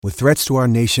With threats to our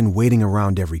nation waiting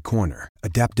around every corner,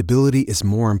 adaptability is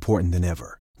more important than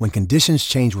ever. When conditions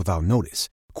change without notice,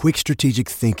 quick strategic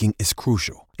thinking is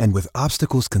crucial. And with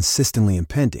obstacles consistently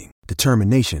impending,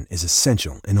 determination is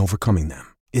essential in overcoming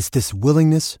them. It's this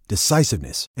willingness,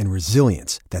 decisiveness, and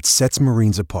resilience that sets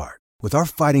Marines apart. With our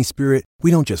fighting spirit, we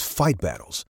don't just fight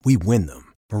battles, we win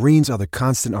them. Marines are the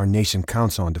constant our nation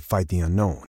counts on to fight the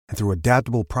unknown. And through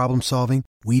adaptable problem solving,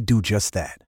 we do just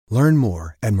that. Learn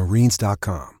more at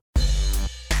marines.com.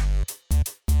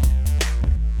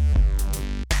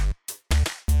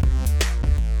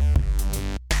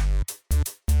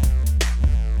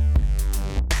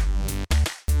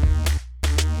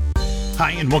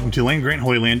 Hi, and welcome to Land Grant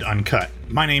Holy Land Uncut.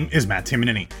 My name is Matt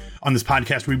Tamanini. On this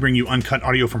podcast, we bring you uncut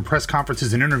audio from press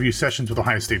conferences and interview sessions with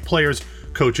Ohio State players,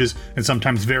 coaches, and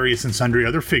sometimes various and sundry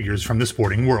other figures from the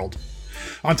sporting world.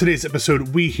 On today's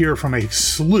episode, we hear from a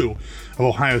slew of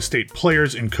Ohio State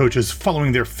players and coaches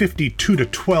following their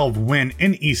 52-12 win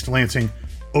in East Lansing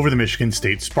over the Michigan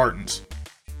State Spartans.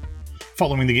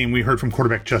 Following the game, we heard from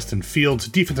quarterback Justin Fields,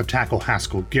 defensive tackle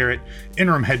Haskell Garrett,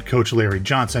 interim head coach Larry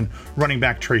Johnson, running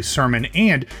back Trey Sermon,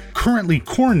 and currently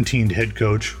quarantined head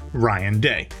coach Ryan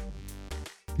Day.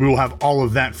 We will have all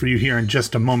of that for you here in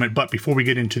just a moment, but before we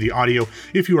get into the audio,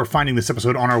 if you are finding this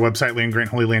episode on our website,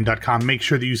 landgrantholyland.com, make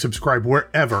sure that you subscribe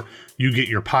wherever you get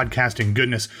your podcasting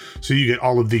goodness so you get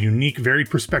all of the unique, varied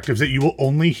perspectives that you will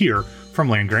only hear from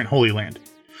Land Grant Holy Land.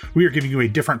 We are giving you a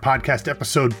different podcast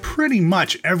episode pretty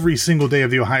much every single day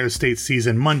of the Ohio State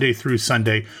season, Monday through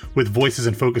Sunday, with voices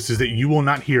and focuses that you will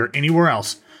not hear anywhere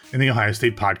else in the Ohio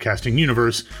State podcasting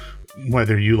universe,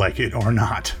 whether you like it or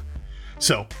not.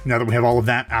 So, now that we have all of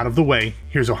that out of the way,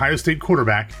 here's Ohio State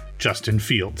quarterback Justin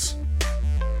Fields.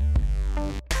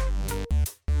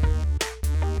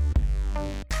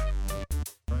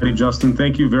 Hey, Justin,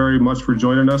 thank you very much for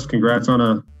joining us. Congrats on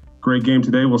a great game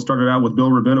today. We'll start it out with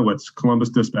Bill Rabinowitz, Columbus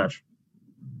Dispatch.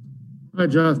 Hi,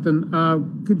 Justin.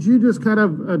 Could you just kind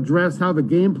of address how the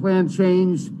game plan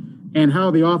changed and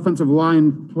how the offensive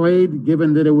line played,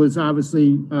 given that it was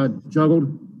obviously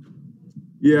juggled?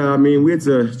 Yeah, I mean, we had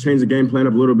to change the game plan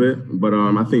up a little bit, but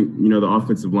I think, the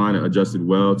offensive line adjusted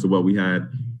well to what we had,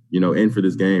 in for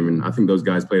this game. And I think those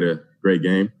guys played a great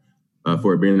game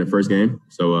for it being their first game.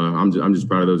 So I'm just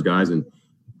proud of those guys and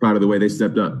proud of the way they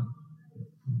stepped up.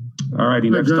 All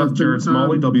righty, next up, Jared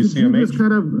Smalley, WCMH. Could you just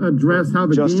kind of address how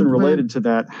the Justin, game plan... related to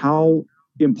that, how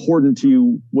important to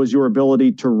you was your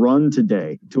ability to run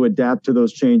today, to adapt to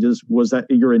those changes? Was that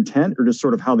your intent or just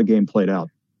sort of how the game played out?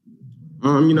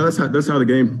 That's how the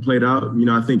game played out.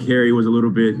 I think Harry was a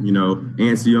little bit,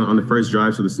 antsy on the first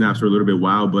drive, so the snaps were a little bit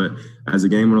wild. But as the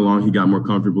game went along, he got more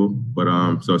comfortable. But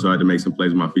so I had to make some plays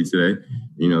with my feet today.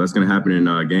 That's going to happen in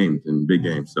games, in big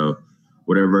games. So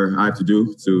whatever I have to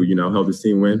do to, help this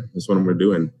team win, that's what I'm going to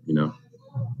do. And,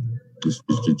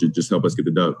 just help us get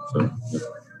the dub. So. Yeah.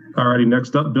 All righty,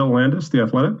 next up, Bill Landis, The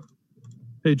Athletic.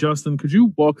 Hey, Justin, could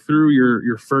you walk through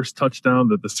your first touchdown,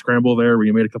 the scramble there where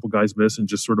you made a couple guys miss, and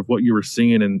just sort of what you were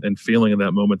seeing and feeling in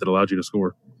that moment that allowed you to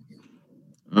score?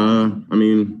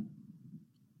 It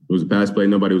was a pass play.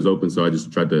 Nobody was open, so I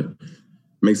just tried to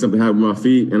make something happen with my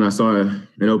feet, and I saw an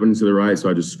opening to the right, so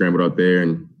I just scrambled out there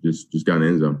and just got in the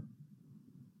end zone.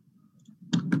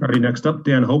 All righty, next up,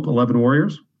 Dan Hope, 11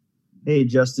 Warriors. Hey,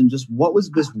 Justin, just what was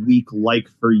this week like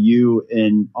for you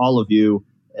and all of you?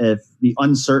 If the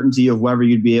uncertainty of whether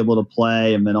you'd be able to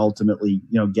play and then ultimately,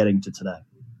 getting to today?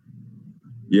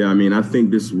 Yeah, I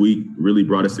think this week really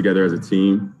brought us together as a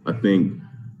team. I think,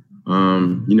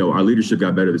 our leadership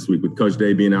got better this week with Coach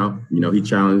Day being out. He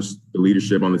challenged the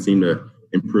leadership on the team to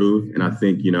improve. And I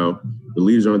think, the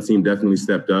leaders on the team definitely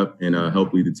stepped up and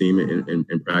helped lead the team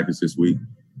in practice this week.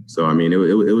 So,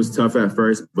 it was tough at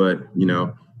first, but,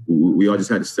 we all just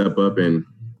had to step up and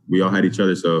we all had each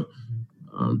other. So,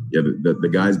 the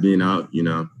guys being out,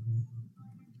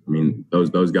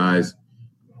 those guys,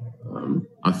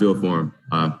 I feel for them.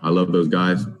 I love those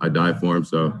guys. I die for them.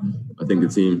 So I think the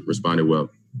team responded well.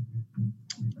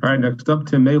 All right, next up,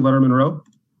 Tim May, Letterman Row.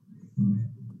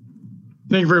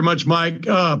 Thank you very much, Mike.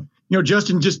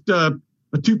 Justin, just a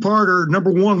two-parter.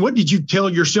 Number one, what did you tell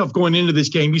yourself going into this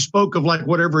game? You spoke of like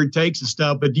whatever it takes and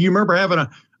stuff, but do you remember having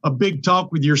a big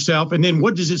talk with yourself? And then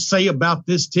what does it say about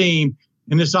this team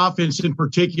and this offense in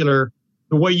particular,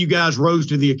 the way you guys rose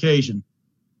to the occasion?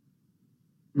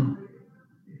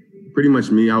 Pretty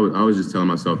much me. I was just telling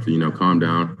myself to, calm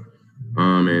down.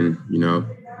 And,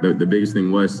 the biggest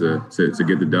thing was to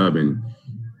get the dub.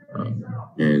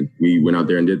 And we went out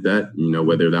there and did that,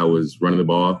 whether that was running the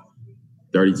ball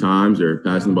 30 times or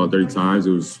passing the ball 30 times,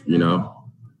 it was,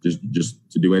 just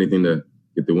to do anything to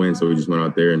get the win. So we just went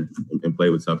out there and played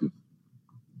with toughness.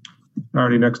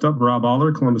 Alrighty, next up, Rob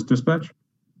Aller, Columbus Dispatch.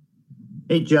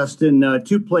 Hey, Justin,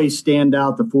 2 plays stand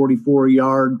out, the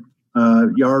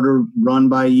 44-yarder run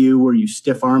by you where you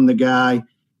stiff-arm the guy, and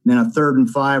then a 3rd and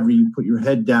 5 where you put your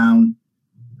head down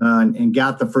and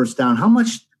got the first down. How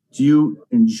much do you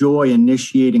enjoy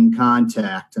initiating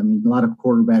contact? I mean, a lot of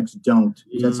quarterbacks don't.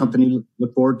 Is that something you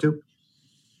look forward to?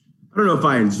 I don't know if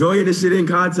I enjoy initiating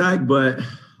contact, but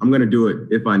I'm going to do it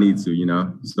if I need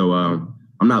to, So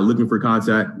I'm not looking for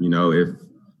contact. If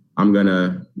I'm going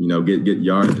to, get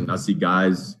yards and I see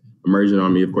guys emerging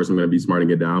on me, of course, I'm going to be smart and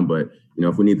get down. But,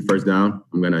 if we need the first down,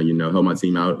 I'm going to, help my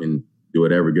team out and do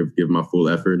whatever, give my full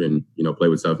effort and, play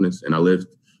with toughness. And I lift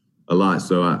a lot,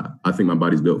 so I think my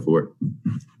body's built for it.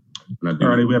 All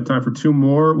righty, we have time for 2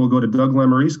 more. We'll go to Doug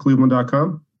Lesmerises,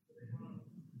 Cleveland.com.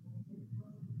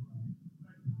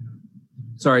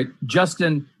 Sorry,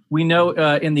 Justin, we know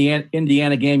in the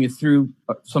Indiana game you threw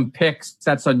some picks.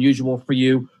 That's unusual for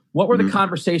you. What were the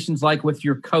conversations like with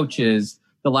your coaches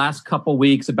the last couple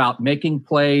weeks about making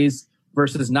plays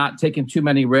versus not taking too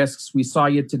many risks? We saw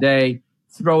you today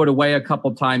throw it away a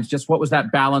couple times. Just what was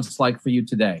that balance like for you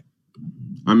today?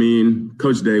 I mean,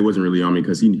 Coach Day wasn't really on me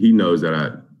because he knows that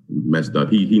I messed up.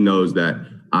 He knows that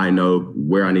I know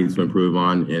where I needed to improve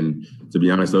on. And to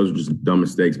be honest, those were just dumb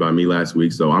mistakes by me last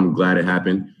week. So I'm glad it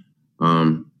happened.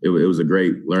 It was a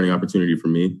great learning opportunity for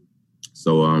me.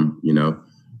 So,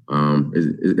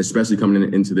 especially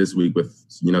coming into this week with,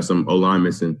 some O-line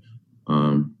missing,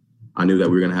 I knew that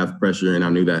we were going to have pressure and I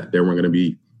knew that there weren't going to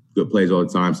be good plays all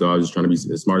the time. So I was just trying to be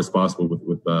as smart as possible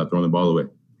with throwing the ball away.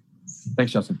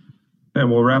 Thanks, Justin. And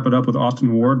we'll wrap it up with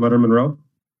Austin Ward, Letterman Row.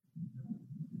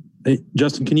 Hey,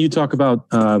 Justin, can you talk about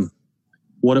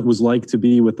what it was like to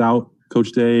be without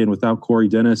Coach Day and without Corey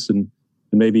Dennis and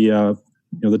maybe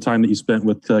the time that you spent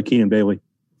with Keenan Bailey?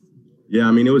 Yeah,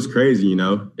 I mean, it was crazy,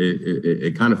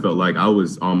 It kind of felt like I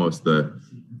was almost the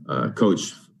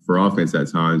coach for offense at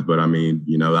times. But, I mean,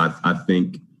 I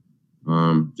think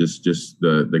just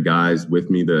the guys with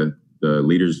me, the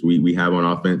leaders we have on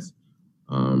offense,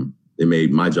 it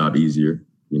made my job easier,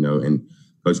 And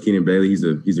Coach Keenan Bailey,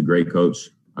 he's a great coach.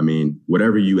 I mean,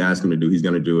 whatever you ask him to do, he's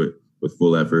going to do it with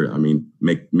full effort. I mean,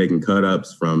 making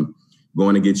cut-ups from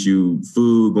going to get you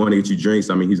food, going to get you drinks.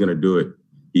 I mean, he's going to do it.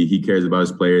 He cares about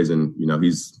his players, and,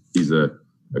 he's a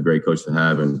great coach to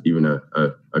have and even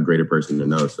a greater person to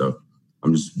know. So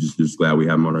I'm just glad we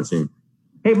have him on our team.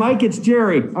 Hey, Mike, it's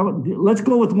Jerry. Let's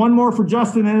go with one more for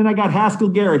Justin, and then I got Haskell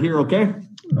Garrett here, okay?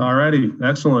 All righty.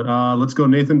 Excellent. Let's go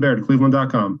Nathan Baird,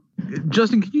 Cleveland.com.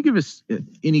 Justin, can you give us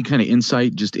any kind of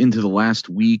insight just into the last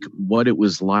week, what it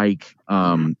was like,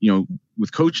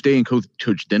 with Coach Day and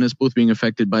Coach Dennis both being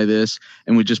affected by this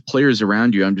and with just players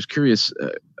around you? I'm just curious,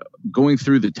 going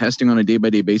through the testing on a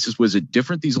day-by-day basis, was it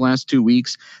different these last 2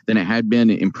 weeks than it had been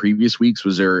in previous weeks?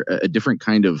 Was there a different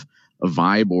kind of a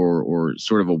vibe or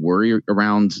sort of a worry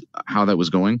around how that was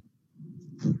going?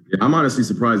 Yeah, I'm honestly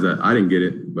surprised that I didn't get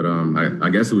it, but I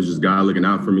guess it was just God looking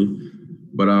out for me.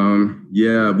 But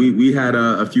yeah, we had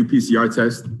a few PCR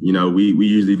tests. We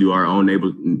usually do our own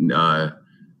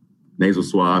nasal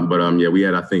swab, but yeah, we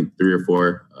had I think 3 or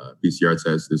 4 PCR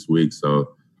tests this week.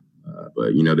 So,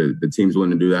 but the team's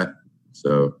willing to do that.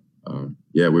 So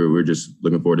yeah, we're just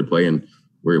looking forward to play, and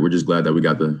we're just glad that we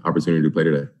got the opportunity to play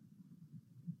today.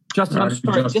 Justin, I'm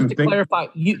sorry, just to clarify,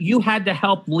 you had to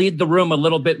help lead the room a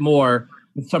little bit more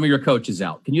with some of your coaches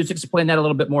out. Can you just explain that a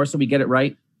little bit more so we get it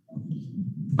right?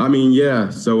 I mean, yeah.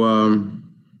 So,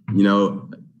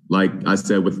 like I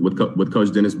said, with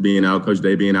Coach Dennis being out, Coach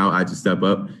Day being out, I had to step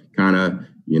up kind of,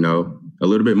 a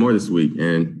little bit more this week.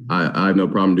 And I have no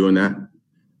problem doing that.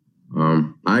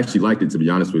 I actually liked it, to be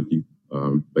honest with you.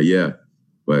 But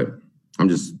I'm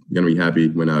just going to be happy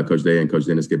when Coach Day and Coach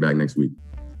Dennis get back next week.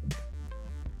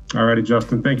 All righty,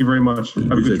 Justin. Thank you very much.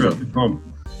 Have a good trip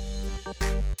home.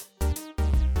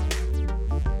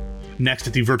 Next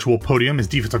at the virtual podium is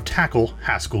defensive tackle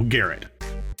Haskell Garrett.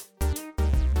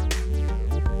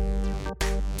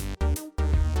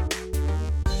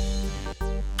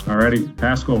 All righty,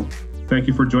 Haskell, thank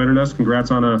you for joining us.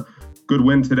 Congrats on a good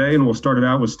win today, and we'll start it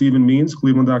out with Stephen Means,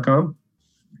 Cleveland.com.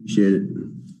 Appreciate it.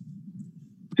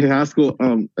 Hey, Haskell,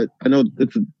 I know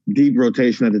it's a deep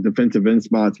rotation at the defensive end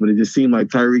spots, but it just seemed like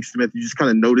Tyreke Smith, you just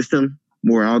kind of noticed him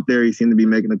more out there. He seemed to be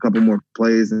making a couple more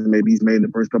plays than maybe he's made in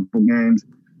the first couple of games.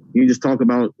 Can you just talk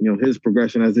about, his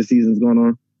progression as the season's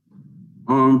going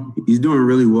on? He's doing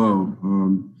really well.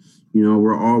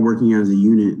 We're all working as a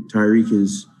unit. Tyreke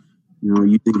is,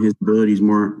 using his abilities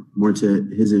more to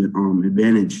his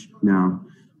advantage now.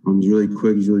 He's really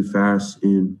quick. He's really fast,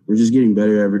 and we're just getting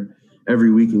better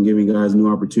every week and giving guys new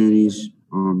opportunities,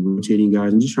 rotating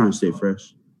guys, and just trying to stay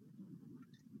fresh.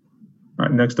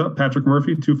 right, next up, Patrick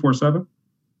Murphy, 247.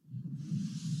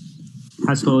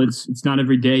 Haskell, it's not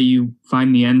every day you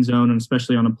find the end zone, and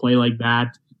especially on a play like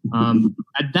that.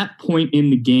 At that point in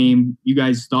the game, you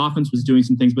guys, the offense was doing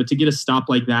some things, but to get a stop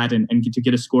like that and to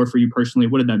get a score for you personally,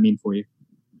 what did that mean for you?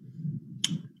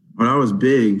 Well, that was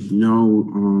big. You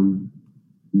know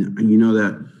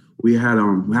that we had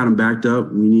them backed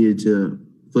up. We needed to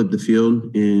flip the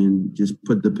field and just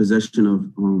put the possession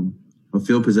of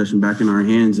field possession back in our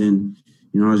hands. And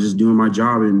I was just doing my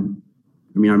job, and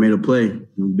I made a play.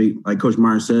 Big, like Coach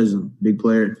Meyer says, big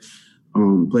player.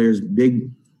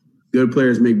 Good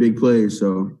players make big plays.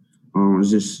 So I was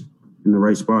just in the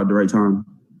right spot at the right time.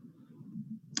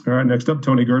 All right, next up,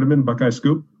 Tony Gerdeman, Buckeye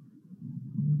Scoop.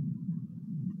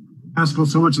 Haskell,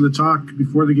 so much of the talk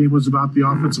before the game was about the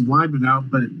offensive lineman out,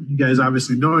 but you guys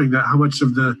obviously knowing that, how much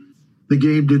of the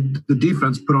game did the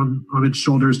defense put on its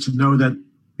shoulders to know that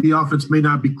the offense may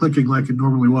not be clicking like it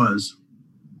normally was?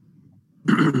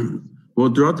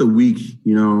 Well, throughout the week,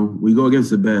 we go against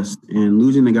the best, and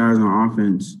losing the guys on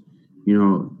offense,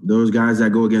 those guys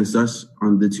that go against us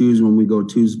on the twos when we go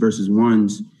twos versus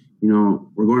ones,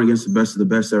 we're going against the best of the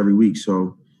best every week.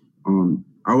 So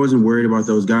I wasn't worried about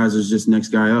those guys. It's just next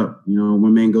guy up.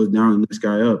 One man goes down, the next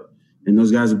guy up. And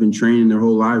those guys have been training their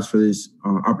whole lives for this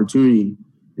opportunity,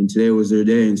 and today was their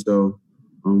day. And so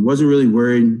wasn't really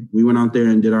worried. We went out there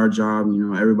and did our job.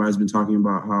 Everybody's been talking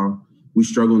about how we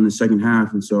struggle in the second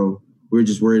half, and so we're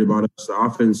just worried about us. The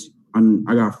offense,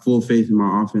 I got full faith in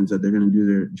my offense that they're going to do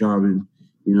their job. And,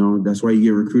 that's why you get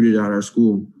recruited at our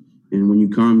school. And when you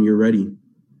come, you're ready.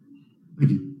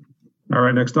 Thank you. All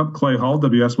right, next up, Clay Hall,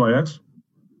 WSYX.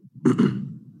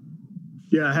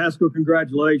 Yeah, Haskell,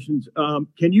 congratulations.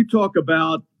 Can you talk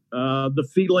about the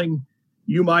feeling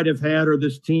you might have had or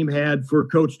this team had for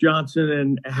Coach Johnson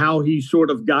and how he sort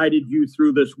of guided you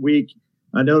through this week?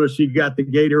 I noticed you got the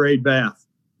Gatorade bath.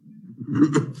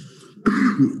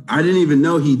 I didn't even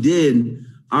know he did.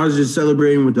 I was just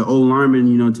celebrating with the old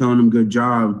lineman, telling him good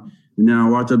job. And then I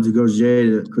walked up to Coach Jay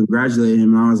to congratulate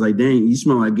him. And I was like, dang, you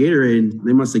smell like Gatorade.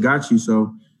 They must have got you.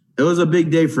 So it was a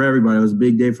big day for everybody. It was a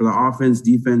big day for the offense,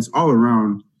 defense, all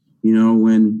around.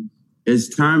 When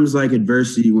it's times like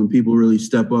adversity, when people really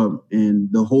step up, and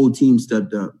the whole team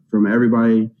stepped up, from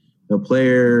everybody, the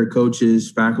player,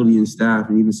 coaches, faculty, and staff,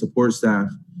 and even support staff.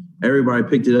 Everybody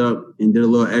picked it up and did a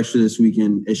little extra this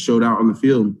weekend. It showed out on the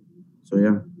field. So,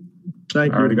 yeah.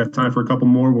 Thank you. All right, I got time for a couple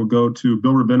more. We'll go to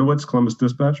Bill Rabinowitz, Columbus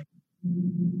Dispatch.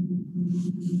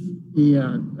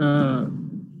 Yeah.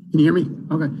 Can you hear me?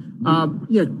 Okay.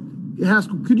 Yeah.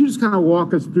 Haskell, could you just kind of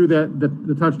walk us through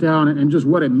the touchdown and just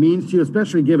what it means to you,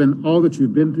 especially given all that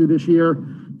you've been through this year,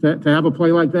 to have a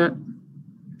play like that?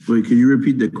 Wait, could you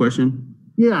repeat the question?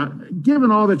 Yeah, given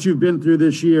all that you've been through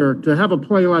this year, to have a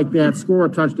play like that, score a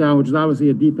touchdown, which is obviously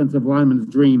a defensive lineman's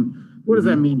dream, what does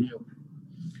that mean to you?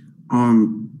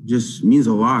 Just means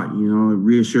a lot. It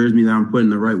reassures me that I'm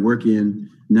putting the right work in.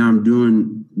 Now I'm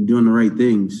doing the right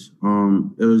things.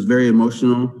 It was very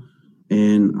emotional,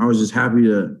 and I was just happy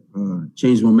to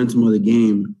change the momentum of the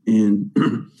game and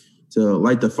to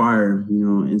light the fire,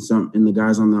 in the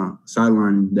guys on the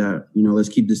sideline that, let's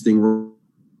keep this thing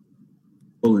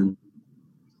rolling.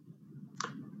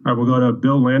 All right, we'll go to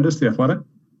Bill Landis, The Athletic.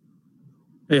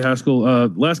 Hey, Haskell.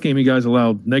 Last game, you guys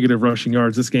allowed negative rushing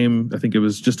yards. This game, I think it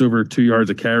was just over 2 yards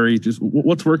a carry. Just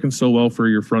what's working so well for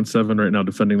your front seven right now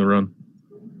defending the run?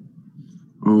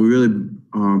 We really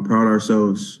proud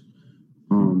ourselves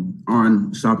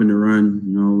on stopping the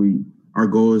run. Our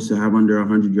goal is to have under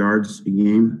 100 yards a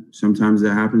game. Sometimes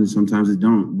that happens, sometimes it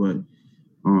don't. But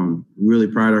we really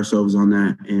pride ourselves on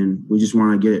that, and we just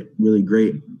want to get it really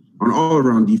great on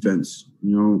all-around defense.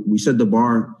 We set the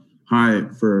bar high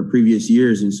for previous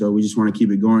years, and so we just want to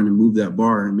keep it going and move that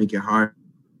bar and make it higher.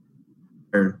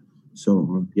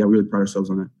 So, we really pride ourselves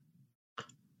on that.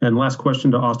 And last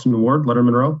question to Austin Ward,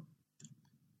 Letterman Row.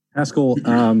 Haskell,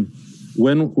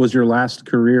 when was your last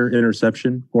career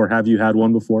interception, or have you had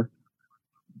one before?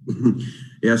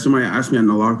 Yeah, somebody asked me in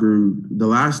the locker room. The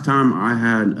last time I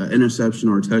had an interception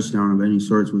or a touchdown of any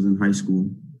sorts was in high school.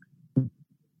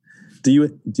 Do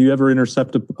you ever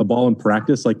intercept a ball in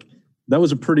practice? Like, that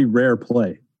was a pretty rare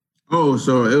play. Oh,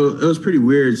 so it was pretty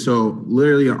weird. So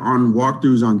literally on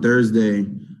walkthroughs on Thursday,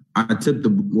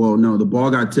 the ball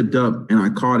got tipped up and I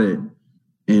caught it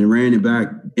and ran it back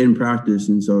in practice.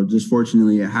 And so just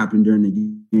fortunately it happened during the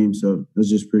game. So it was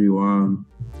just pretty wild.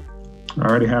 All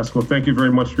righty, Haskell. Thank you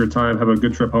very much for your time. Have a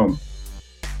good trip home.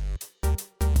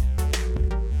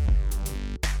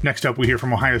 Next up, we hear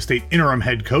from Ohio State interim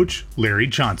head coach Larry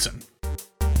Johnson.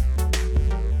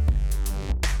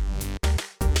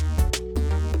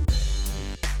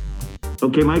 Well,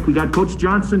 Okay, Mike, we got Coach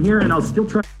Johnson here, and I'll still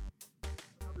try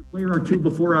another player or two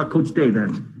before Coach Day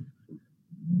then.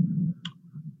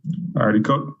 All righty,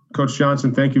 Coach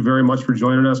Johnson, thank you very much for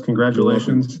joining us.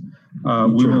 Congratulations.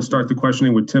 We will start the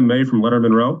questioning with Tim May from Leonard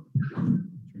Monroe.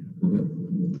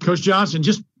 Coach Johnson,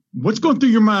 just what's going through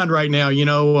your mind right now? You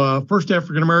know, first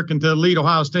African-American to lead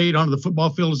Ohio State onto the football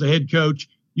field as a head coach.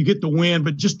 You get the win,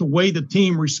 but just the way the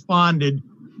team responded,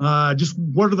 just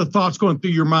what are the thoughts going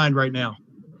through your mind right now?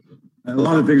 A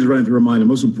lot of things running through our mind. The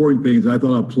most important thing is I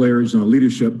thought our players and our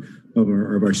leadership of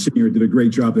our senior did a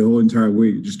great job the whole entire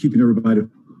week, just keeping everybody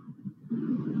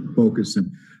focused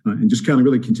and just kind of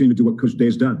really continue to do what Coach Day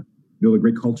has done. Build a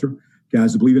great culture,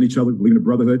 guys that believe in each other, believe in a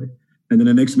brotherhood, and then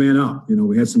the next man up. You know,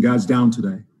 we had some guys down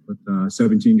today, but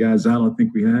 17 guys out I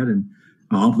think we had, and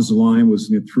our offensive line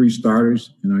was 3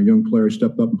 starters, and our young players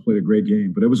stepped up and played a great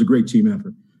game. But it was a great team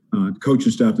effort. The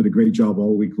coaching staff did a great job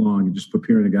all week long and just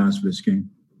preparing the guys for this game.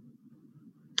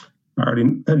 All righty,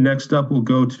 next up we'll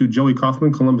go to Joey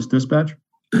Kaufman, Columbus Dispatch.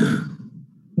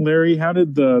 Larry, how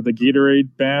did the Gatorade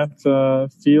bath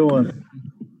feel? And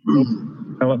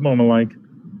what moment like?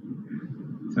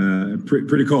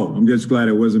 Pretty cold. I'm just glad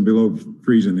it wasn't below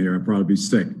freezing here. I'd probably be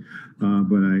sick.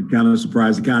 But I kind of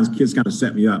surprised. The kids kind of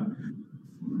set me up.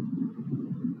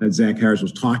 That Zach Harris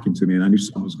was talking to me, and I knew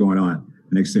something was going on.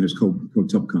 The next thing is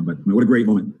Coach Tup come. But what a great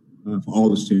moment for all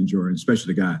of us to enjoy, and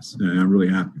especially the guys. And I'm really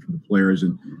happy for the players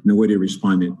and the way they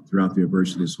responded throughout the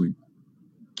adversity this week.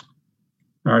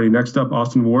 All righty, next up,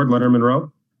 Austin Ward, Leonard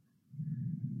Monroe.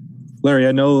 Larry,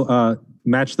 I know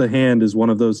match the hand is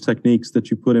one of those techniques that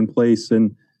you put in place,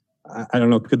 and I don't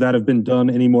know, could that have been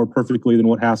done any more perfectly than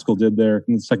what Haskell did there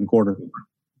in the second quarter?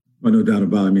 Well, no doubt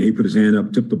about it. I mean, he put his hand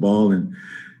up, tipped the ball, and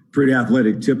pretty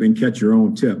athletic tip and catch your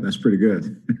own tip. That's pretty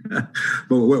good.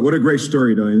 But what a great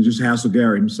story, though. And just Haskell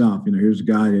Garrett himself. You know, here's a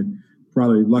guy that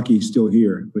probably lucky he's still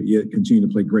here, but yet continue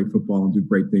to play great football and do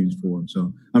great things for him.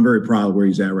 So I'm very proud of where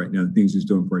he's at right now, the things he's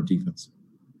doing for our defense.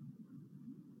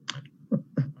 All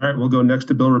right, we'll go next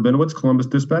to Bill Rabinowitz, Columbus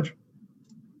Dispatch.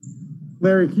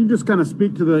 Larry, can you just kind of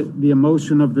speak to the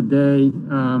emotion of the day,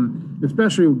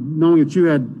 especially knowing that you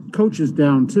had coaches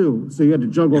down too, so you had to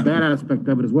juggle that aspect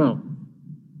of it as well?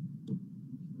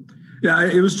 Yeah,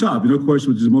 it was tough. No question,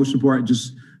 which is the most important,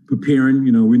 just preparing.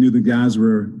 You know, we knew the guys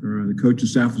the coaching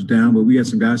staff was down, but we had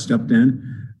some guys stepped in.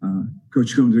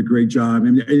 Coach Combs did a great job. I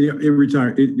mean,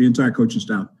 the entire coaching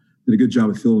staff did a good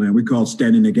job of filling in. We call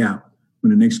standing the gap.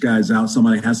 When the next guy's out,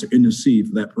 somebody has to intercede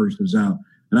for that person who's out.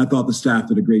 And I thought the staff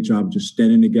did a great job of just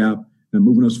standing the gap and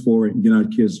moving us forward and getting our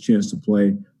kids a chance to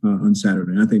play on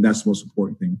Saturday. And I think that's the most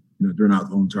important thing, you know, during the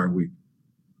whole entire week.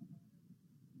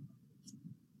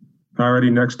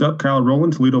 Alrighty, next up, Kyle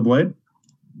Rowland, Toledo Blade.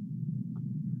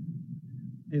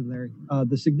 Hey, Larry.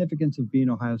 The significance of being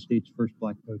Ohio State's first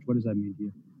black coach, what does that mean to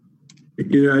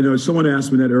you? Yeah, I know someone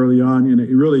asked me that early on, and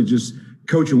it really just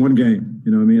coaching one game.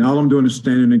 You know, I mean, all I'm doing is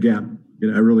standing in the gap.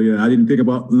 You know, I didn't think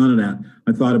about none of that.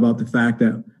 I thought about the fact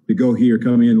that to go here,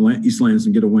 come in East Lansing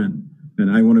and get a win. And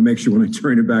I want to make sure when I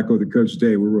turn it back over to Coach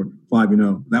Day, we were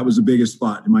 5-0. That was the biggest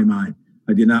spot in my mind.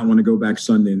 I did not want to go back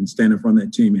Sunday and stand in front of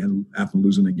that team after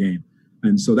losing the game.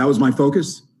 And so that was my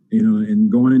focus, you know,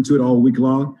 and going into it all week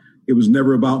long, it was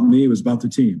never about me. It was about the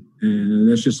team. And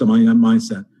that's just my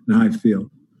mindset and how I feel.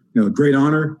 You know, great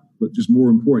honor, but just more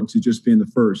important to just being the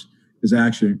first is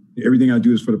actually everything I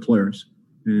do is for the players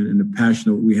and the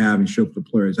passion that we have and show for the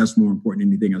players. That's more important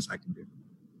than anything else I can do.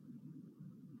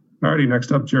 All righty,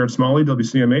 next up, Jared Smalley,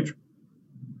 WCMH.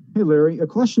 Hey, Larry, a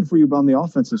question for you on the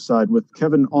offensive side. With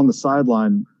Kevin on the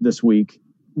sideline this week,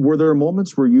 were there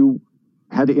moments where you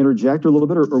had to interject a little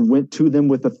bit or went to them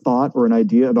with a thought or an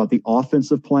idea about the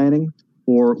offensive planning?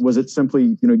 Or was it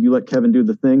simply, you know, you let Kevin do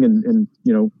the thing and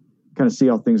you know, kind of see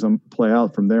how things play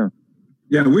out from there?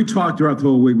 Yeah, we talked throughout the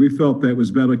whole week. We felt that it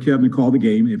was better Kevin to call the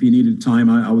game. If he needed time,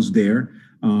 I was there.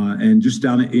 And just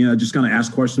kind of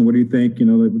ask questions. What do you think? You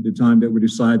know, the time that we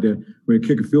decide that we're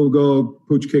kick a field goal,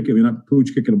 pooch kick it, we're not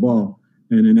pooch kicking the ball,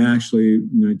 and then actually, you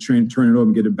know, turn it over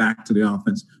and get it back to the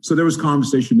offense. So there was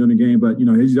conversation during the game, but you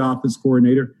know, he's the offense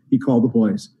coordinator. He called the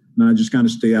plays, and I just kind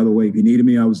of stay out of the way. If he needed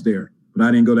me, I was there, but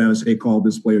I didn't go down and say, "Hey, call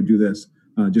this play or do this."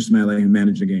 Just let him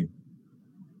manage the game.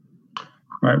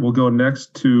 All right, we'll go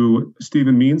next to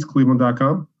Stephen Means,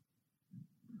 Cleveland.com.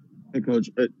 Hey, Coach.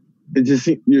 It just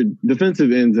seems your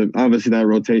defensive ends, obviously that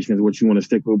rotation is what you want to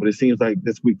stick with, but it seems like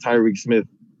this week Tyreek Smith,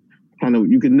 kind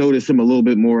of you can notice him a little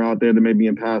bit more out there than maybe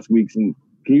in past weeks. And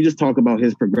can you just talk about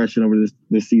his progression over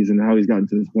this season and how he's gotten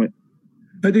to this point?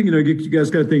 I think, you know, you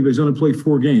guys got to think, he's only played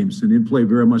 4 games and didn't play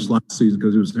very much last season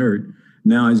because he was hurt.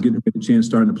 Now he's getting a chance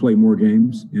starting to play more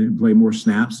games and play more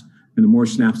snaps. And the more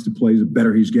snaps to play, the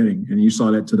better he's getting. And you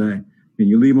saw that today. and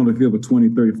you leave him on the field with 20,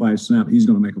 35 snaps, he's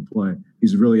going to make a play.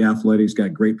 He's really athletic. He's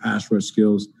got great pass rush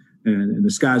skills, and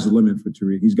the sky's the limit for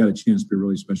Tariq. He's got a chance to be a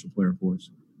really special player for us.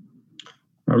 All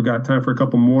right, we've got time for a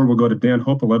couple more. We'll go to Dan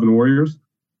Hope, 11 Warriors.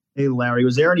 Hey, Larry,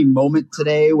 was there any moment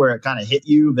today where it kind of hit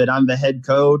you that I'm the head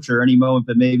coach, or any moment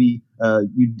that maybe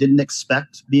you didn't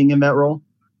expect being in that role?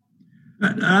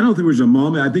 I don't think there was a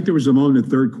moment. I think there was a moment in the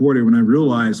third quarter when I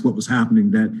realized what was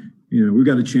happening, that, we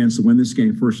got a chance to win this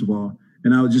game, first of all.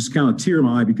 And I was just kind of tear in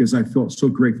my eye because I felt so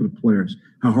great for the players,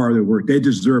 how hard they worked. They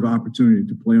deserve opportunity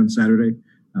to play on Saturday,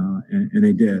 and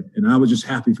they did. And I was just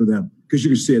happy for them because you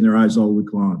could see it in their eyes all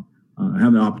week long,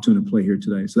 having the opportunity to play here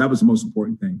today. So that was the most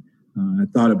important thing. I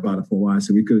thought about it for a while. I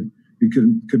said we could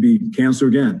be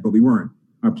canceled again, but we weren't.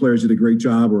 Our players did a great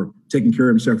job or taking care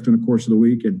of themselves during the course of the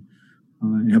week and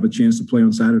have a chance to play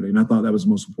on Saturday. And I thought that was the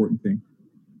most important thing.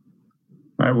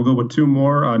 All right, we'll go with two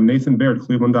more. Nathan Baird,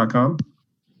 Cleveland.com.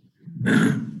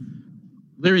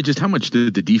 Larry, just how much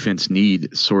did the defense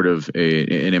need sort of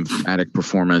an emphatic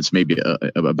performance, maybe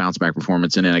a bounce back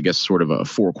performance, and then I guess sort of a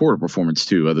 4-quarter performance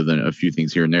too, other than a few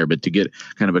things here and there, but to get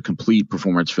kind of a complete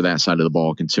performance for that side of the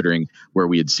ball, considering where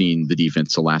we had seen the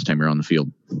defense the last time you were on the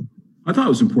field? I thought it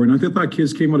was important. I thought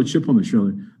kids came with a chip on their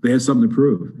shoulder. They had something to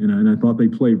prove, and I thought they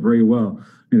played very well.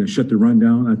 Shut the run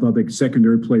down. I thought the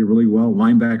secondary played really well.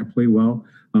 Linebacker played well.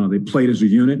 They played as a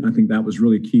unit. I think that was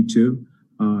really key too.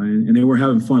 And they were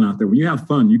having fun out there. When you have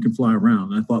fun, you can fly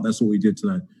around. And I thought that's what we did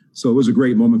today. So it was a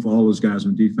great moment for all those guys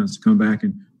on defense to come back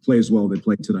and play as well as they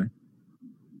played today.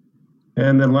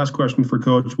 And then last question for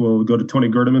Coach. We'll go to Tony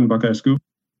Gerdeman, Buckeye Scoop.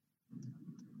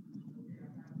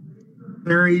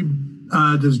 Larry,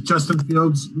 does Justin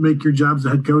Fields make your job as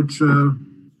a head coach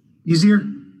easier?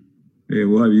 Yeah,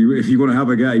 well, if you want to have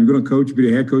a guy, you're going to coach, be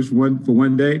the head coach for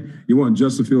one day, you want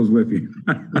Justin Fields with you.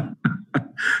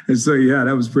 And so, yeah,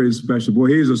 that was pretty special. Boy,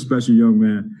 he's a special young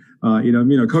man.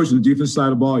 Coaching the defense side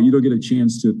of the ball, you don't get a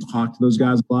chance to talk to those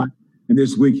guys a lot. And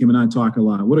this week, him and I talk a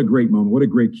lot. What a great moment. What a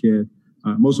great kid.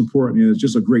 Most important is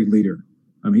just a great leader.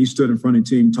 He stood in front of the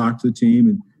team, talked to the team,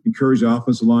 and encouraged the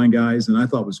offensive line guys, and I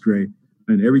thought it was great.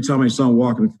 And every time I saw him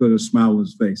walking, I felt a smile on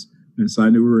his face. And so I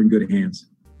knew we were in good hands.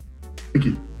 Thank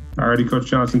you. All righty, Coach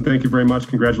Johnson, thank you very much.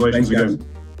 Congratulations again.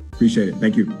 Appreciate it.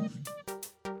 Thank you.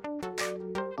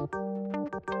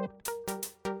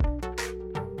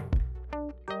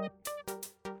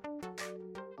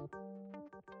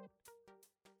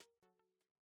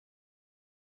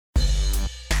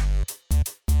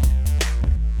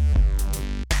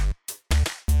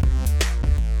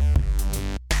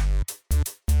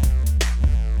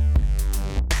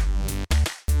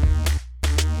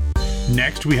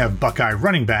 Next, we have Buckeye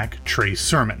running back Trey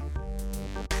Sermon.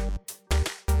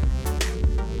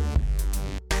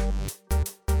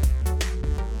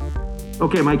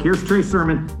 Okay, Mike, here's Trey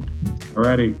Sermon. All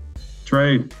righty.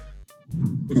 Trey,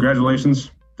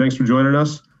 congratulations. Thanks for joining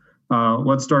us.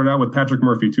 Let's start it out with Patrick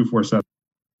Murphy, 247.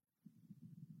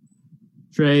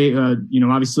 Trey,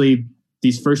 obviously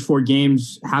these first 4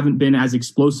 games haven't been as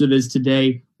explosive as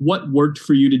today. What worked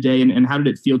for you today, and how did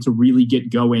it feel to really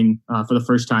get going for the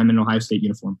first time in an Ohio State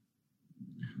uniform?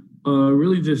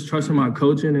 Really just trusting my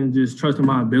coaching and just trusting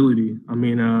my ability.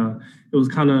 It was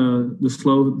kind of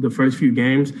the first few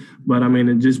games, but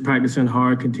just practicing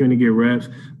hard, continuing to get reps,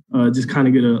 just kind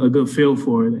of get a good feel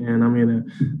for it. And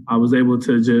I was able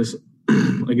to just,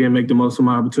 again, make the most of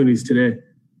my opportunities today.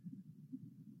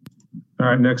 All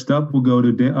right, next up, we'll go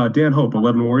to Dan Hope,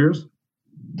 11 Warriors.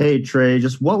 Hey, Trey,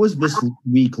 just what was this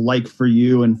week like for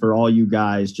you and for all you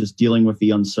guys, just dealing with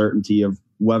the uncertainty of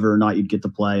whether or not you'd get to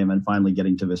play and then finally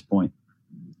getting to this point?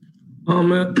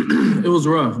 It was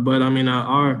rough, but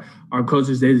our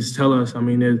coaches, they just tell us,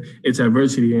 it's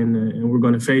adversity and we're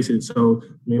going to face it. So,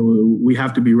 we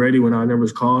have to be ready when our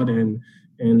number's called, and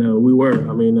we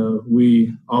were.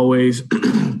 We always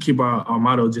keep our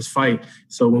motto, just fight.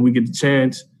 So when we get the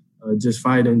chance, just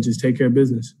fight and just take care of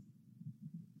business.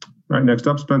 All right, next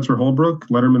up, Spencer Holbrook,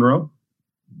 Leonard Monroe.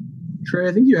 Trey,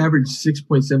 I think you averaged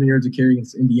 6.7 yards a carry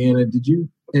against Indiana.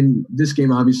 And this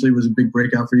game obviously was a big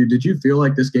breakout for you. Did you feel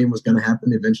like this game was going to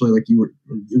happen eventually, like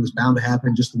it was bound to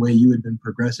happen, just the way you had been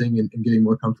progressing and getting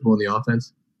more comfortable in the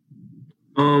offense?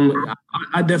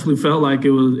 I definitely felt like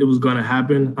it was going to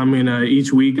happen.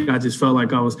 Each week I just felt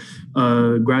like I was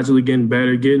gradually getting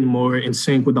better, getting more in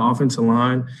sync with the offensive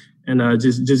line, and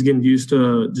just getting used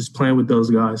to just playing with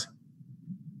those guys.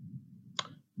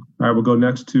 All right, we'll go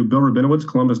next to Bill Rabinowitz,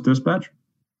 Columbus Dispatch.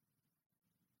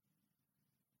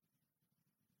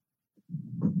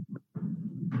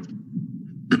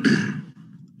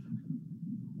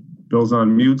 Bill's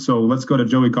on mute, so let's go to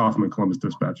Joey Kaufman, Columbus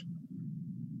Dispatch.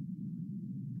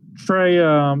 Trey,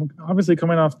 obviously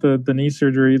coming off the knee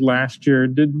surgery last year,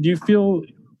 do you feel,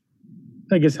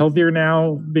 I guess, healthier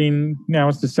now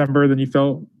it's December than you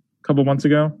felt a couple months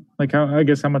ago? Like how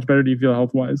much better do you feel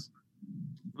health-wise?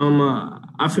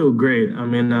 I feel great. I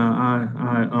mean,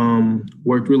 I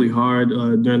worked really hard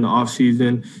during the off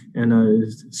season, and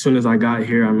as soon as I got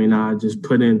here, I mean, I just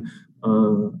put in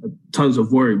tons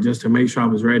of work just to make sure I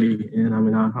was ready. And I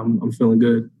mean, I'm feeling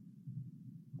good.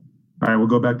 All right, we'll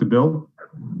go back to Bill.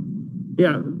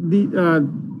 Yeah, the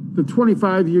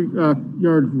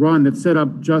 25-yard run that set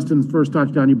up Justin's first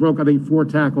touchdown, you broke, I think, 4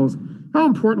 tackles. How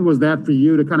important was that for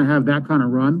you to kind of have that kind of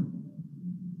run?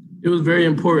 It was very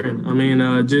important. I mean,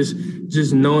 just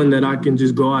knowing that I can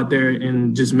just go out there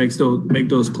and just make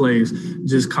those plays,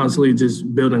 just constantly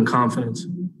just building confidence.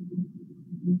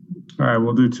 All right,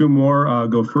 we'll do 2 more.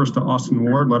 Go first to Austin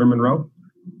Ward, Letterman Row.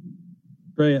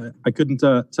 Trey, I couldn't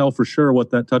tell for sure what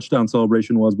that touchdown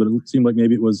celebration was, but it seemed like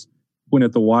maybe it was pointing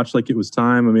at the watch like it was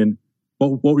time. I mean,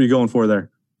 what were you going for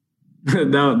there?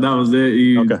 that was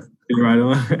it. Okay. Right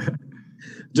on.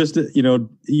 Just,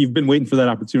 you've been waiting for that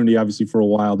opportunity, obviously, for a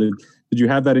while. Did you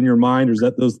have that in your mind, or is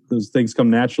that those things come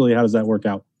naturally? How does that work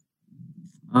out?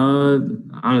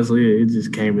 Honestly, it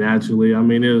just came naturally. I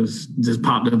mean, it was just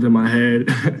popped up in my head.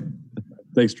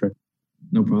 Thanks, Trey.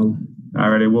 No problem. All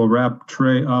righty, we'll wrap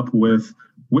Trey up with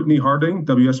Whitney Harding,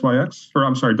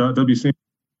 WC.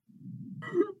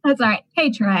 That's all right.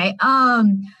 Hey, Trey.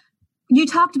 You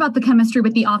talked about the chemistry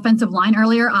with the offensive line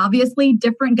earlier. Obviously,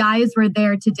 different guys were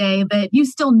there today, but you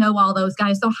still know all those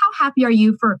guys. So how happy are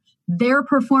you for their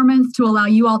performance to allow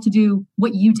you all to do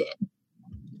what you did?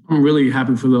 I'm really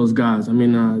happy for those guys. I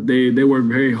mean, they worked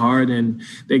very hard, and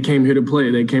they came here to play.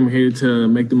 They came here to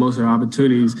make the most of their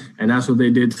opportunities, and that's what they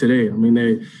did today. I mean,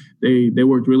 they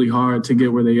worked really hard to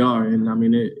get where they are, and I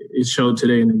mean, it showed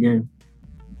today in the game.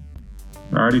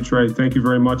 All righty, Trey, thank you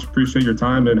very much. Appreciate your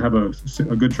time, and have a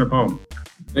good trip home.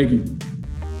 Thank you.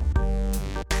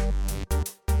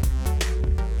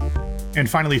 And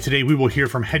finally today, we will hear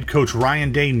from head coach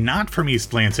Ryan Day, not from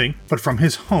East Lansing, but from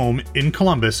his home in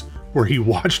Columbus, where he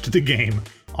watched the game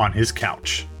on his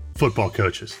couch. Football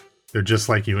coaches, they're just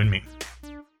like you and me.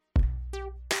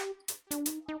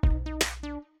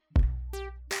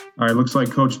 All right, looks like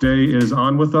Coach Day is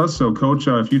on with us. So, Coach,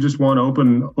 if you just want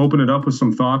to open it up with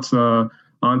some thoughts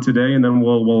on today, and then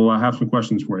we'll have some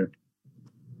questions for you.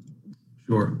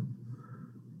 Sure.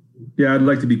 Yeah, I'd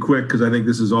like to be quick because I think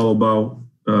this is all about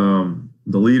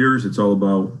the leaders. It's all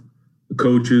about the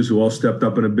coaches who all stepped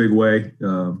up in a big way.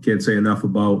 Can't say enough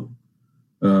about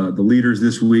the leaders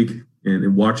this week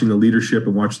and watching the leadership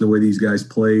and watching the way these guys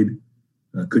played.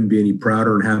 Couldn't be any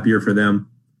prouder and happier for them.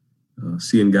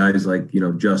 Seeing guys like,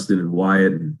 Justin and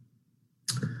Wyatt and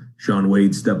Sean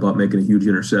Wade step up, making a huge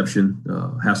interception.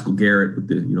 Haskell Garrett with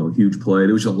the, huge play.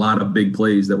 There was a lot of big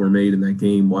plays that were made in that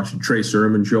game. Watching Trey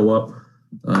Sermon show up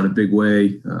in a big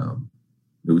way.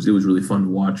 It was really fun to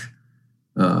watch.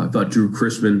 I thought Drew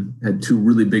Crispin had 2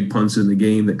 really big punts in the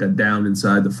game that got down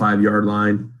inside the 5-yard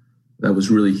line. That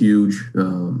was really huge.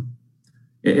 And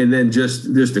then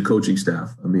just the coaching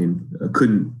staff. I mean, I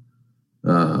couldn't,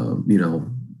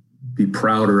 be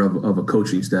prouder of a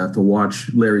coaching staff to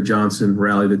watch Larry Johnson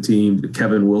rally the team,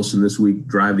 Kevin Wilson this week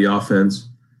drive the offense,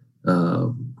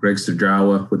 Greg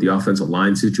Stadrawa with the offensive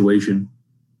line situation,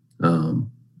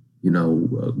 Mickey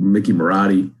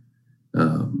Marotti,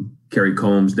 Kerry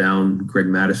Combs down, Greg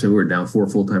Madison. We were down 4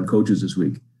 full-time coaches this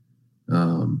week.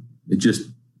 It just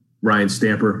Ryan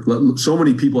Stamper. So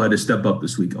many people had to step up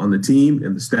this week on the team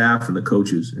and the staff and the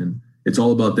coaches, and it's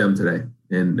all about them today.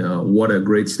 And what a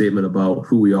great statement about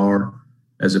who we are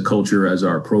as a culture, as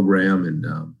our program. And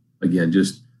again,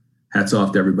 just hats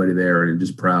off to everybody there and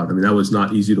just proud. I mean, that was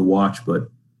not easy to watch, but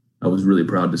I was really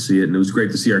proud to see it. And it was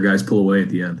great to see our guys pull away at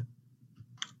the end.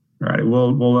 All right,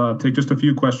 we'll take just a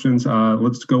few questions.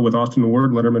 Let's go with Austin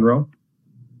Ward, Letterman Row.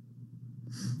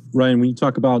 Ryan, when you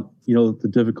talk about, the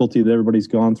difficulty that everybody's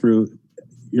gone through,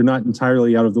 you're not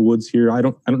entirely out of the woods here. I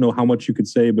don't know how much you could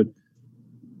say, but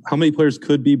how many players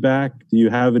could be back? Do you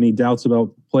have any doubts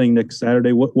about playing next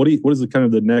Saturday? What is the kind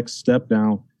of the next step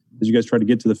now as you guys try to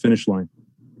get to the finish line?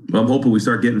 I'm hoping we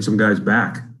start getting some guys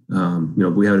back.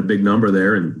 We had a big number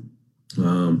there, and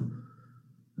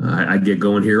I get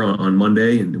going here on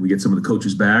Monday, and we get some of the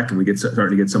coaches back, and we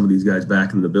starting to get some of these guys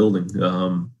back in the building.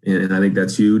 And I think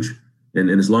that's huge. And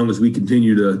as long as we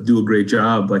continue to do a great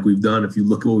job like we've done, if you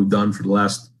look at what we've done for the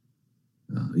last,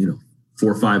 4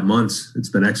 or 5 months, it's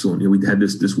been excellent. We had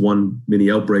this one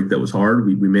mini outbreak that was hard.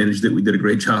 We managed it. We did a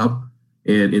great job,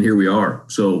 and here we are.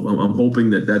 So I'm hoping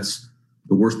that's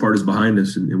the worst part is behind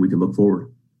us, and we can look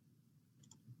forward.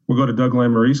 We'll go to Doug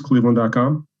Lamarice,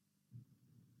 Cleveland.com.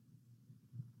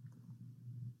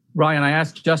 Ryan, I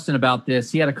asked Justin about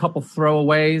this. He had a couple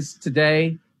throwaways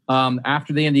today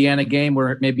after the Indiana game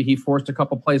where maybe he forced a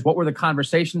couple plays. What were the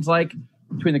conversations like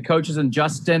between the coaches and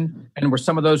Justin? And were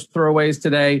some of those throwaways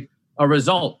today a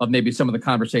result of maybe some of the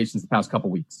conversations the past couple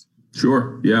weeks?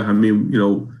 Sure. Yeah. I mean,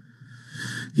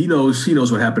 he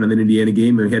knows what happened in the Indiana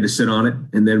game, and he had to sit on it.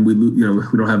 And then we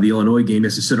don't have the Illinois game. He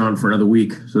has to sit on it for another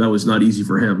week. So that was not easy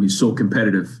for him. He's so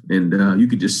competitive. And you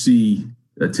could just see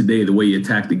today the way he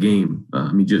attacked the game.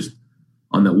 Just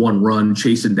on that one run,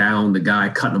 chasing down the guy,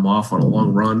 cutting him off on a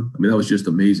long run. I mean, that was just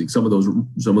amazing. Some of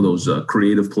those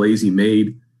creative plays he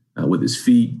made with his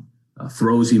feet,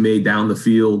 throws he made down the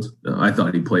field. I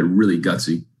thought he played really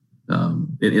gutsy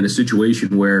in a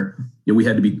situation where we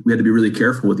had to be really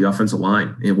careful with the offensive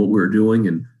line and what we were doing.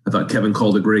 And I thought Kevin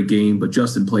called a great game, but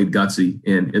Justin played gutsy.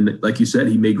 And like you said,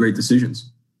 he made great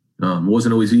decisions. It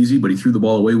wasn't always easy, but he threw the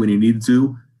ball away when he needed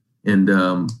to. And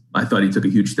I thought he took a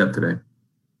huge step today.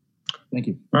 Thank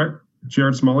you. All right.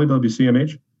 Jared Smalley,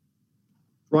 WCMH.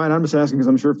 Ryan, I'm just asking because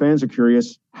I'm sure fans are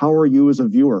curious. How are you as a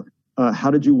viewer?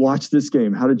 How did you watch this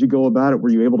game? How did you go about it? Were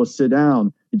you able to sit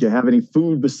down? Did you have any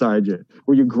food beside you?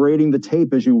 Were you grading the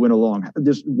tape as you went along?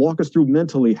 Just walk us through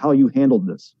mentally how you handled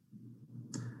this.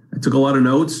 I took a lot of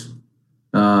notes.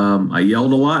 I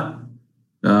yelled a lot.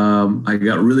 I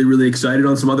got really, really excited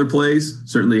on some other plays.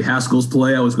 Certainly Haskell's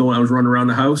play, I was running around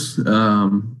the house.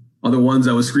 Other ones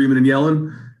I was screaming and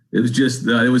yelling. It was just,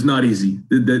 it was not easy.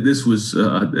 This was,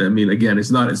 again,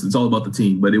 it's all about the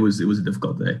team, but it was a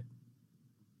difficult day.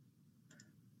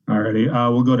 All righty.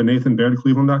 We'll go to Nathan Baird,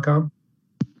 Cleveland.com.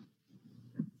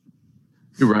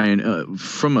 Hey, Ryan,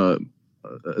 from a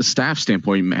staff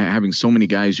standpoint, having so many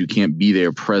guys who can't be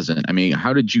there present,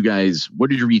 what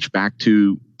did you reach back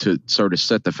to sort of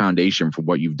set the foundation for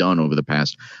what you've done over the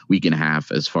past week and a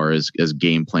half as far as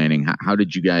game planning? How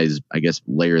did you guys,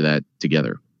 layer that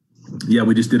together? Yeah,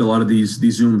 we just did a lot of these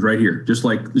Zooms right here, just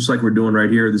like we're doing right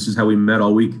here. This is how we met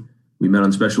all week. We met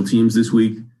on special teams this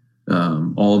week.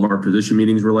 All of our position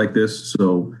meetings were like this.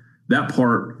 So that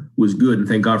part was good. And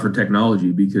thank God for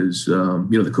technology because,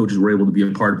 the coaches were able to be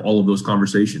a part of all of those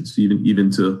conversations,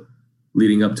 even to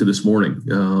leading up to this morning,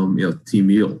 team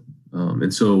meal.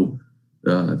 And so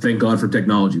thank God for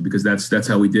technology because that's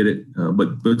how we did it.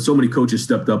 But so many coaches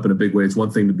stepped up in a big way. It's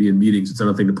one thing to be in meetings. It's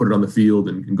another thing to put it on the field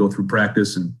and go through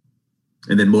practice and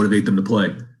then motivate them to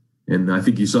play. And I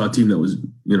think you saw a team that was,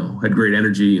 had great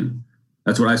energy. And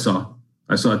that's what I saw.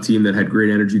 I saw a team that had great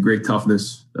energy, great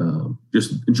toughness,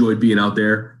 just enjoyed being out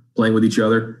there, playing with each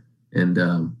other. And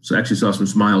so I actually saw some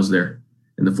smiles there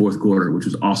in the fourth quarter, which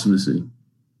was awesome to see.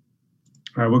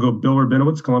 All right, we'll go Bill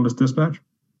Rabinowitz, Columbus Dispatch.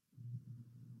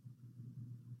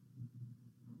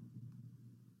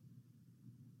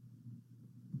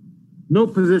 No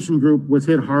position group was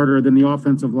hit harder than the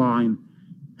offensive line.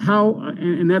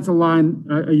 And that's a line,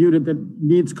 a unit that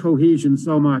needs cohesion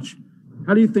so much.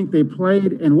 How do you think they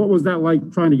played, and what was that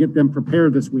like trying to get them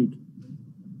prepared this week?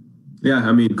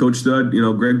 Yeah, Coach Stud,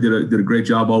 Greg did a great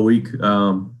job all week.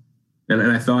 And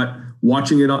I thought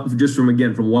watching it just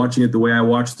from watching it the way I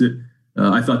watched it,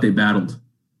 I thought they battled.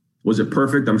 Was it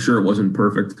perfect? I'm sure it wasn't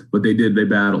perfect, but they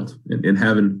battled. And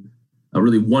having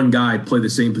really one guy play the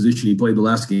same position he played the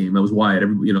last game, that was Wyatt.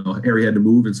 Harry had to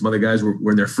move, and some other guys were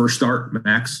in their first start.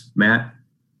 Max, Matt,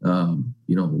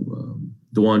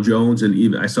 DeJuan Jones, and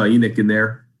even I saw Enoch in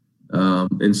there.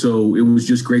 And so it was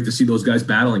just great to see those guys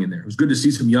battling in there. It was good to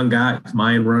see some young guys,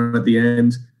 Mayan run at the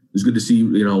end. It was good to see,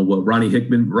 Ronnie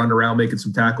Hickman run around making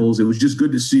some tackles. It was just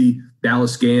good to see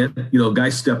Dallas Gant,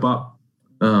 guys step up.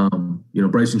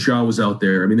 Bryson Shaw was out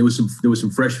there. There was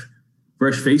some fresh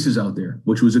faces out there,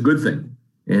 which was a good thing.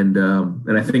 And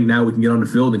I think now we can get on the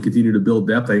field and continue to build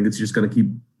depth. I think it's just going to keep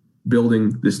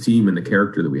building this team and the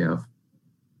character that we have.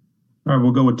 All right,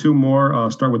 we'll go with two more.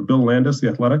 Start with Bill Landis, The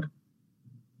Athletic.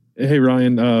 Hey,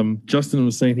 Ryan. Justin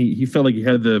was saying he felt like he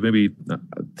had to maybe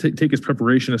take his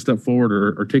preparation a step forward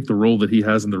or take the role that he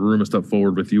has in the room a step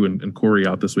forward with you and Corey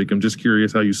out this week. I'm just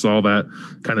curious how you saw that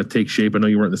kind of take shape. I know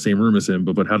you weren't in the same room as him,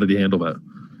 but how did he handle that?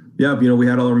 Yeah, we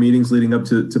had all our meetings leading up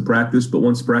to practice, but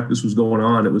once practice was going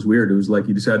on, it was weird. It was like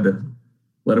you just had to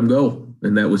let him go,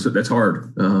 and that's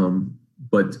hard.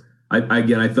 But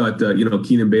I thought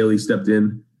Keenan Bailey stepped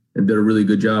in and did a really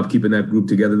good job keeping that group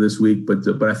together this week. But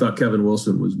I thought Kevin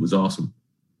Wilson was awesome.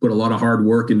 Put a lot of hard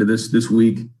work into this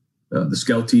week. The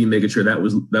scout team making sure that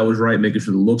was right, making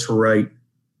sure the looks were right,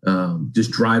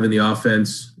 just driving the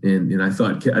offense. And I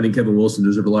think Kevin Wilson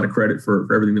deserved a lot of credit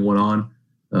for everything that went on.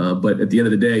 But at the end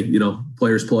of the day,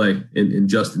 players play, and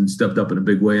Justin stepped up in a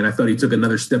big way. And I thought he took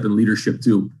another step in leadership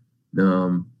too.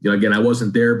 Again, I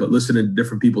wasn't there, but listening to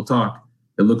different people talk,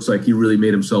 it looks like he really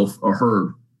made himself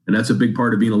heard And that's a big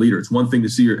part of being a leader. It's one thing to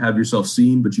see or have yourself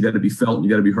seen, but you got to be felt and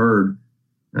you got to be heard.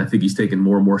 And I think he's taken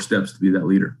more and more steps to be that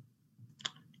leader.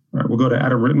 All right, we'll go to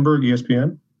Adam Rittenberg,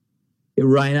 ESPN. Hey,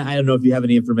 Ryan, I don't know if you have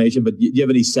any information, but do you have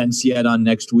any sense yet on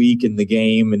next week in the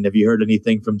game? And have you heard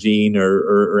anything from Gene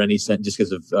or any sense just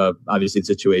because of obviously the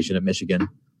situation at Michigan?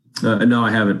 No,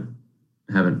 I haven't.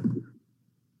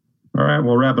 All right,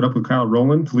 we'll wrap it up with Kyle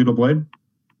Rowland, Toledo Blade.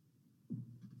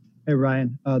 Hey,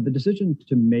 Ryan, the decision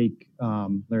to make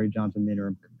Larry Johnson the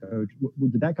interim coach,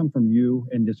 did that come from you?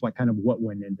 And just what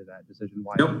went into that decision?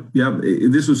 Why? Yep.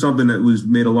 This was something that was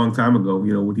made a long time ago,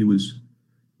 when he was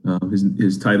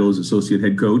his title as associate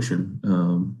head coach, and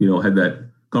had that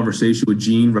conversation with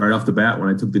Gene right off the bat when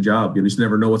I took the job. You just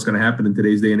never know what's going to happen in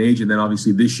today's day and age. And then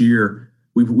obviously this year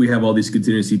we have all these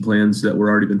contingency plans that were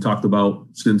already been talked about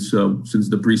since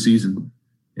the preseason,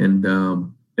 and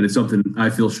it's something I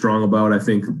feel strong about. I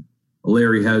think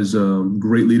Larry has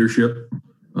great leadership.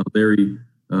 Larry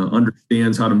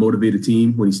understands how to motivate a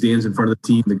team. When he stands in front of the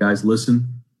team, the guys listen.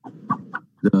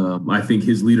 I think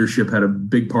his leadership had a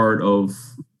big part of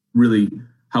really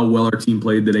how well our team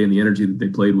played today and the energy that they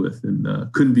played with.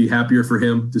 And couldn't be happier for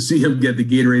him to see him get the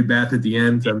Gatorade bath at the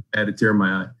end. I had a tear in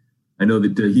my eye. I know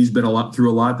that he's been through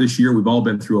a lot this year. We've all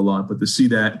been through a lot, but to see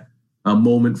that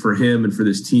moment for him and for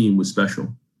this team was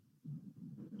special.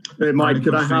 Hey, Mike,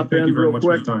 could I hop in real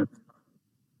quick? Go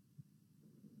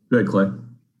ahead, Clay.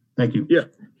 Thank you. Yeah.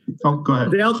 Oh, go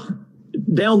ahead.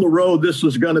 Down the road, this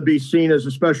is going to be seen as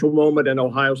a special moment in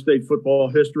Ohio State football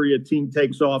history. A team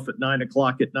takes off at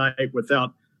 9:00 at night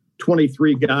without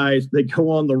 23 guys. They go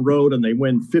on the road and they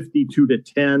win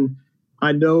 52-10.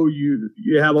 I know you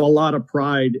have a lot of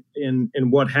pride in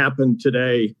what happened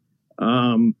today.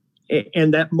 And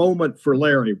that moment for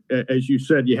Larry, as you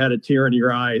said, you had a tear in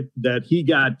your eye that he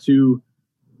got to,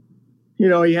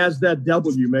 he has that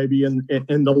W maybe in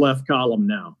the left column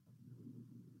now.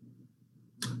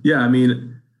 Yeah,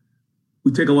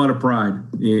 we take a lot of pride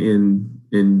in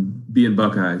being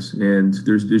Buckeyes, and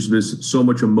there's so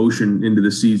much emotion into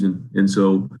the season, and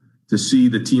so to see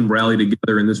the team rally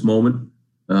together in this moment,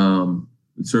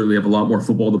 we certainly have a lot more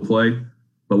football to play,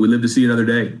 but we live to see another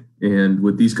day. And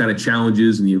with these kind of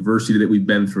challenges and the adversity that we've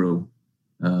been through,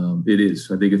 I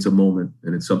think it's a moment,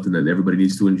 and it's something that everybody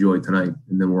needs to enjoy tonight.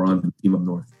 And then we're on to the team up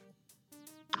north.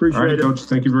 Appreciate it, Coach.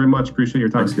 Thank you very much. Appreciate your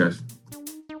time. Thanks, guys.